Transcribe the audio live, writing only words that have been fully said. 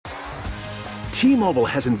T-Mobile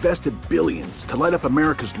has invested billions to light up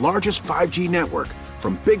America's largest 5G network,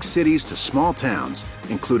 from big cities to small towns,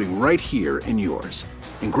 including right here in yours.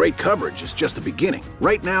 And great coverage is just the beginning.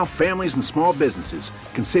 Right now, families and small businesses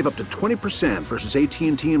can save up to 20% versus AT&T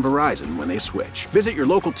and Verizon when they switch. Visit your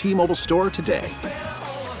local T-Mobile store today.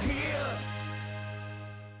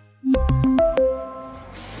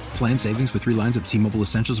 Plan savings with 3 lines of T-Mobile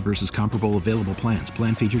Essentials versus comparable available plans.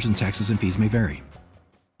 Plan features and taxes and fees may vary.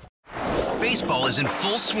 Baseball is in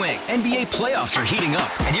full swing. NBA playoffs are heating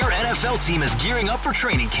up, and your NFL team is gearing up for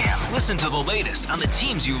training camp. Listen to the latest on the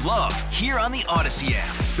teams you love here on the Odyssey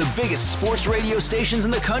app. The biggest sports radio stations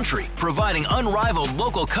in the country, providing unrivaled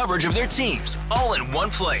local coverage of their teams, all in one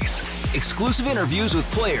place. Exclusive interviews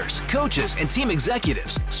with players, coaches, and team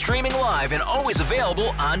executives, streaming live and always available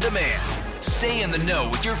on demand. Stay in the know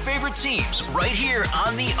with your favorite teams right here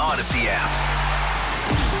on the Odyssey app.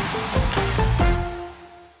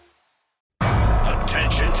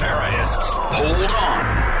 Attention terrorists, hold on.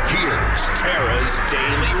 Here's Tara's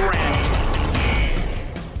Daily Rant.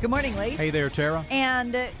 Good morning, Lee. Hey there, Tara.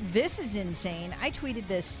 And this is insane. I tweeted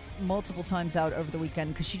this multiple times out over the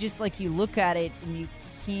weekend because you look at it and you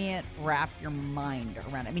can't wrap your mind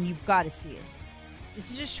around it. I mean, you've got to see it.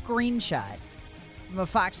 This is a screenshot from a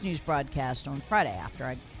Fox News broadcast on Friday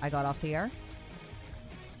after I got off the air.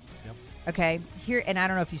 Yep. Okay, here, and I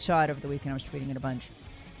don't know if you saw it over the weekend. I was tweeting it a bunch.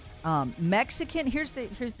 Mexican, here's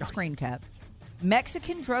the screen cap.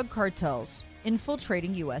 Mexican drug cartels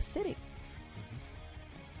infiltrating U.S. cities.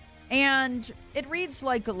 And it reads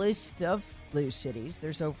like a list of blue cities.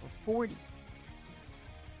 There's over 40.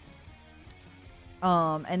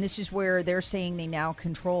 And this is where they're saying they now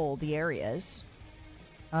control the areas.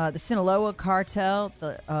 The Sinaloa cartel,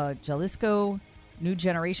 the Jalisco New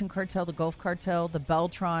Generation cartel, the Gulf cartel, the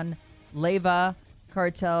Beltran Leyva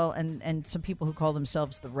cartel, and some people who call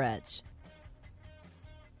themselves the Reds.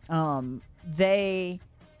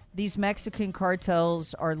 These Mexican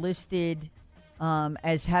cartels are listed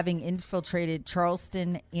as having infiltrated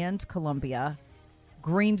Charleston and Columbia,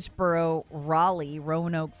 Greensboro, Raleigh,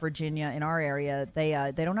 Roanoke, Virginia, in our area.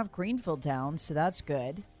 They don't have Greenfield down, so that's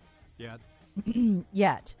good.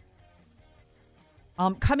 Yet.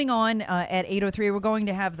 Coming on at 8:03, we're going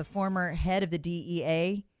to have the former head of the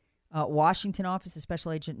DEA Washington office, the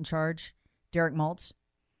special agent in charge, Derek Maltz.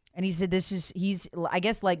 And he said he's, I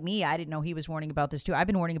guess like me, I didn't know he was warning about this too. I've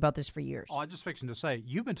been warning about this for years. Oh, I'm just fixing to say,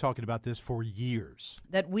 you've been talking about this for years.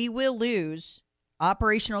 That we will lose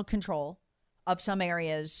operational control of some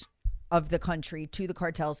areas of the country to the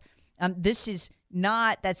cartels. This is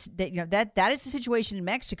not, that is the situation in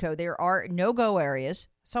Mexico. There are no-go areas.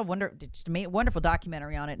 I saw a wonderful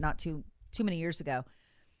documentary on it not too many years ago,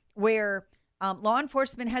 where law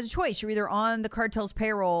enforcement has a choice. You're either on the cartel's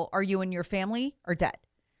payroll, or you and your family are dead.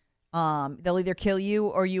 They'll either kill you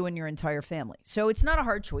or you and your entire family. So it's not a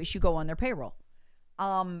hard choice. You go on their payroll.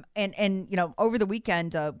 And over the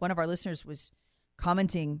weekend, one of our listeners was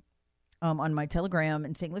commenting on my Telegram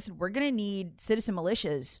and saying, listen, we're going to need citizen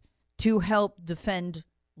militias to help defend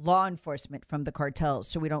law enforcement from the cartels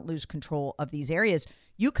so we don't lose control of these areas.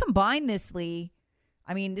 You combine this, Lee.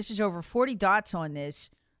 I mean, this is over 40 dots on this.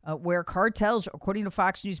 Where cartels, according to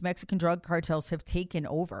Fox News, Mexican drug cartels have taken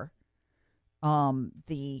over.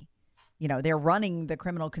 They're running the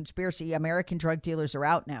criminal conspiracy. American drug dealers are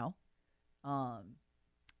out now.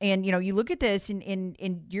 And you look at this and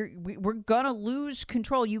we're going to lose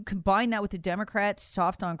control. You combine that with the Democrats'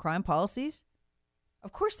 soft on crime policies.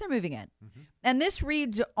 Of course they're moving in. Mm-hmm. And this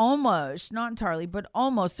reads almost, not entirely, but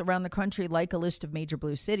almost around the country like a list of major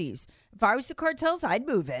blue cities. If I was the cartels, I'd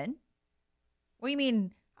move in. What do you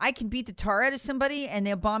mean? I can beat the tar out of somebody and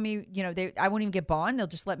they'll bomb me. I won't even get bond. They'll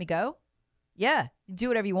just let me go. Yeah, do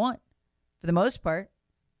whatever you want. For the most part,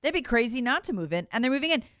 they'd be crazy not to move in, and they're moving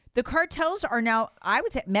in. The cartels are now, I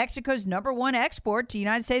would say, Mexico's number one export to the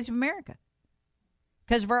United States of America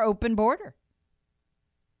because of our open border.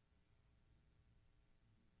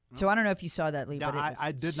 So I don't know if you saw that, Lee. No, but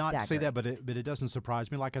I did not see that, but it doesn't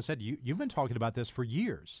surprise me. Like I said, you've been talking about this for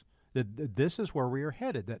years. That this is where we are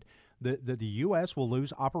headed. That the U.S. will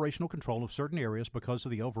lose operational control of certain areas because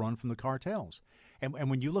of the overrun from the cartels. And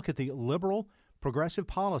when you look at the liberal, progressive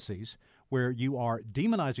policies where you are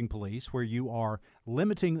demonizing police, where you are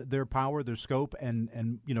limiting their power, their scope,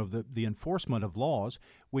 and the enforcement of laws,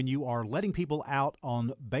 when you are letting people out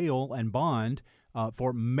on bail and bond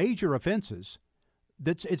for major offenses,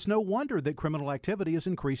 it's no wonder that criminal activity is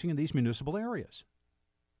increasing in these municipal areas.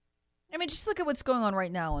 I mean, just look at what's going on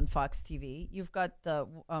right now on Fox TV. You've got their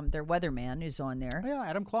weatherman who's on there. Yeah,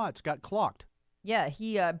 Adam Klotz got clocked. Yeah,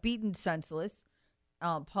 he beaten senseless,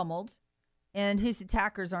 pummeled. and his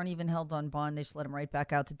attackers aren't even held on bond. They just let him right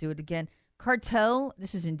back out to do it again. Cartel,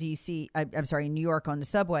 this is in D.C., I'm sorry, in New York on the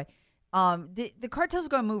subway. The cartel's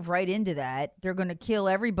going to move right into that. They're going to kill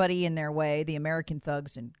everybody in their way, the American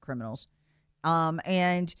thugs and criminals.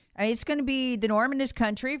 And it's going to be the norm in this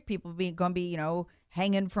country. People going to be,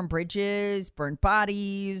 hanging from bridges, burnt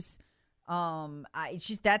bodies.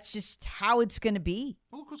 That's just how it's going to be.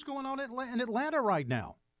 Well, look what's going on in Atlanta right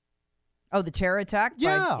now. Oh, the terror attack?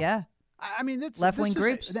 Yeah. Yeah. I mean, it's left-wing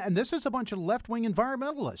groups. And this is a bunch of left-wing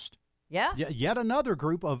environmentalists. Yeah. Yet another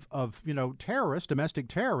group of terrorists, domestic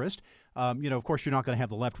terrorists. Of course, you're not going to have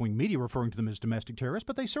the left-wing media referring to them as domestic terrorists,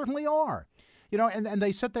 but they certainly are. And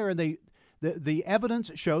they sit there and the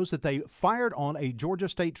evidence shows that they fired on a Georgia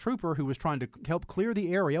state trooper who was trying to help clear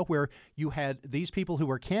the area where you had these people who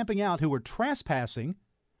were camping out, who were trespassing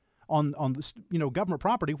on government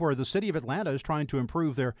property, where the city of Atlanta is trying to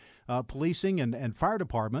improve their policing and fire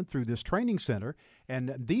department through this training center.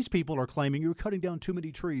 And these people are claiming you're cutting down too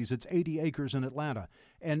many trees. It's 80 acres in Atlanta.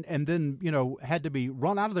 And then, had to be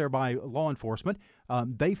run out of there by law enforcement.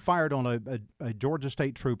 They fired on a Georgia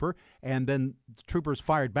state trooper, and then the troopers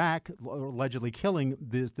fired back, allegedly killing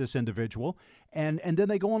this individual. And then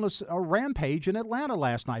they go on a rampage in Atlanta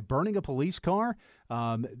last night, burning a police car,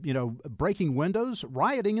 breaking windows,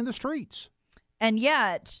 rioting in the streets. And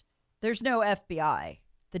yet, there's no FBI.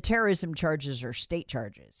 The terrorism charges are state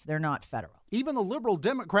charges. They're not federal. Even the liberal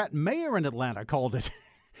Democrat mayor in Atlanta called it.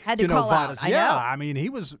 Had to call violence. out. I mean, he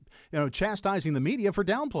was, chastising the media for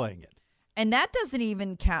downplaying it. And that doesn't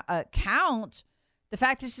even count the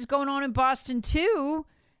fact this is going on in Boston, too.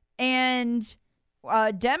 And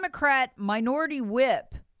Democrat minority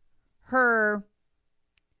whip, her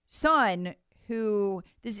son, the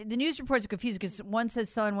news reports are confusing because one says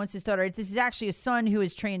son, one says daughter. This is actually a son who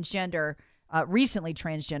is transgender, recently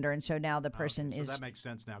transgender, and so now the person is. That makes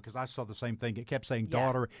sense now, because I saw the same thing. It kept saying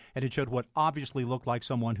daughter, and it showed what obviously looked like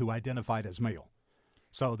someone who identified as male.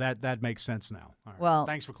 So that makes sense now. All right. Well,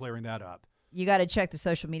 thanks for clearing that up. You got to check the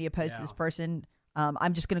social media posts of this person.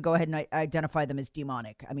 I'm just going to go ahead and identify them as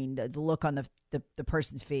demonic. I mean, the look on the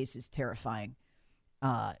person's face is terrifying.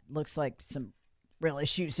 Looks like some real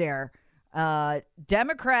issues there.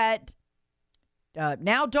 Democrat,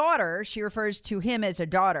 now daughter, she refers to him as a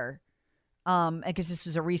daughter. Because this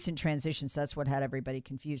was a recent transition, so that's what had everybody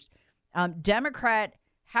confused. Democrat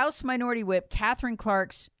House Minority Whip Catherine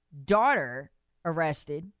Clark's daughter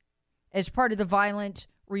arrested as part of the violent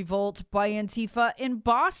revolt by Antifa in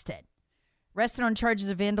Boston. Arrested on charges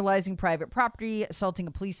of vandalizing private property, assaulting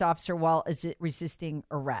a police officer while resisting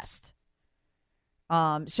arrest.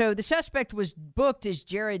 So the suspect was booked as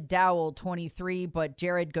Jared Dowell, 23, but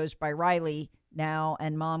Jared goes by Riley now,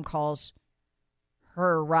 and mom calls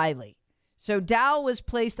her Riley. So Dowell was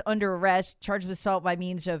placed under arrest, charged with assault by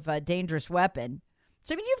means of a dangerous weapon.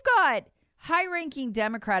 So, I mean, you've got high-ranking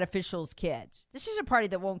Democrat officials' kids. This is a party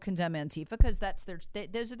that won't condemn Antifa because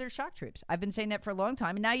those are their shock troops. I've been saying that for a long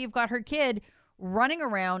time. And now you've got her kid running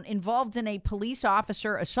around involved in a police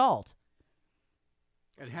officer assault.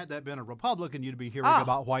 And had that been a Republican, you'd be hearing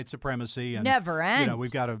about white supremacy. And, never end. We've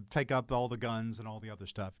got to take up all the guns and all the other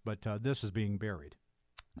stuff. But this is being buried.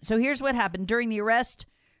 So here's what happened. During the arrest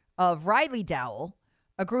of Riley Dowell,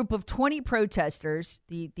 a group of 20 protesters,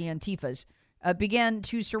 the Antifas, began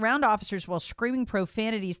to surround officers while screaming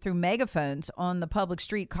profanities through megaphones on the public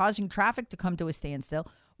street, causing traffic to come to a standstill.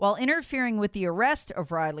 While interfering with the arrest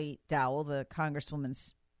of Riley Dowell, the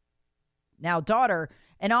congresswoman's now daughter,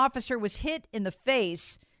 an officer was hit in the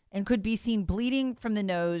face and could be seen bleeding from the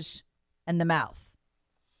nose and the mouth.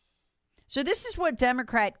 So this is what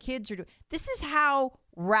Democrat kids are doing. This is how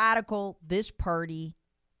radical this party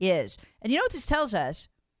is. And you know what this tells us?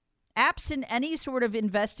 Absent any sort of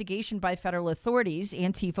investigation by federal authorities,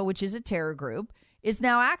 Antifa, which is a terror group, is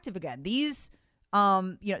now active again. These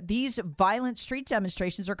violent street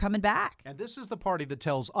demonstrations are coming back. And this is the party that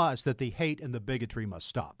tells us that the hate and the bigotry must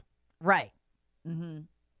stop. Right. Mm-hmm.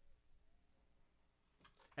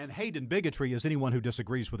 And hate and bigotry is anyone who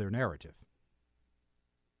disagrees with their narrative.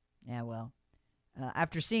 Yeah, well,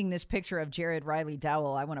 after seeing this picture of Jared Riley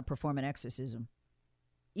Dowell, I want to perform an exorcism.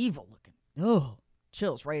 Evil looking. Oh,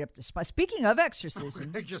 chills right up the spine. Speaking of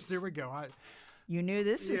exorcisms. Just here we go. You knew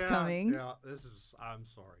this was coming. Yeah, I'm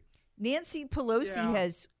sorry. Nancy Pelosi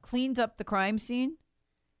has cleaned up the crime scene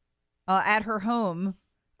at her home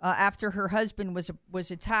after her husband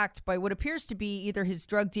was attacked by what appears to be either his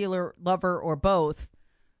drug dealer, lover, or both.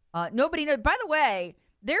 Nobody knows. By the way,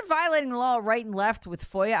 they're violating the law right and left with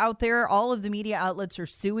FOIA out there. All of the media outlets are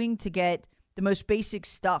suing to get the most basic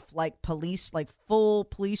stuff like full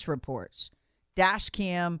police reports, dash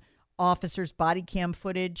cam, officers' body cam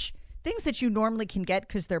footage. things that you normally can get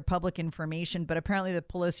because they're public information, but apparently the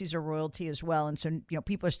Pelosi's are royalty as well. And so,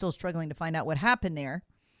 people are still struggling to find out what happened there.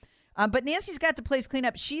 But Nancy's got the place cleaned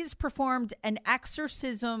up. She's performed an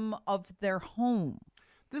exorcism of their home.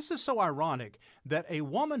 This is so ironic that a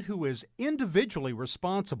woman who is individually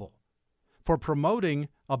responsible for promoting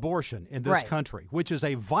abortion in this country, which is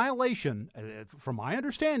a violation, from my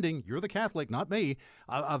understanding, you're the Catholic, not me,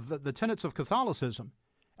 of the tenets of Catholicism,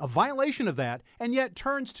 a violation of that, and yet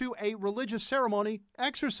turns to a religious ceremony,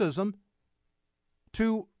 exorcism,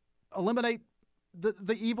 to eliminate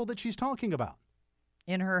the evil that she's talking about.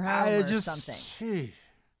 In her home something. Gee.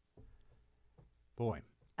 Boy.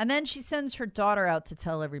 And then she sends her daughter out to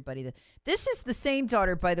tell everybody that. This is the same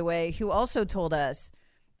daughter, by the way, who also told us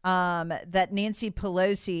that Nancy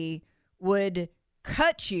Pelosi would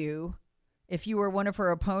cut you if you were one of her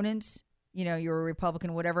opponents. You're a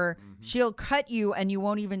Republican, whatever. Mm-hmm. She'll cut you and you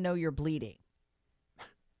won't even know you're bleeding.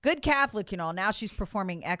 Good Catholic and all. Now she's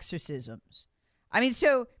performing exorcisms. I mean,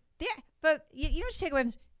 but you just take away from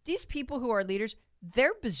this. These people who are leaders,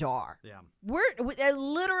 they're bizarre. Yeah. We're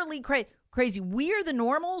literally crazy. We are the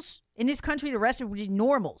normals in this country. The rest of it are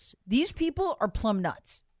normals. These people are plumb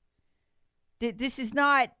nuts. This is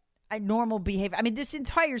not a normal behavior. I mean, this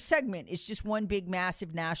entire segment is just one big,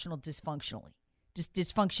 massive national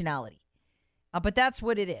dysfunctionality. But that's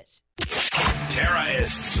what it is.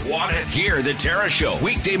 Terrorists want it. Hear the Tara Show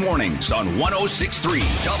weekday mornings on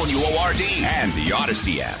 106.3 WORD and the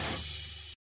Odyssey app.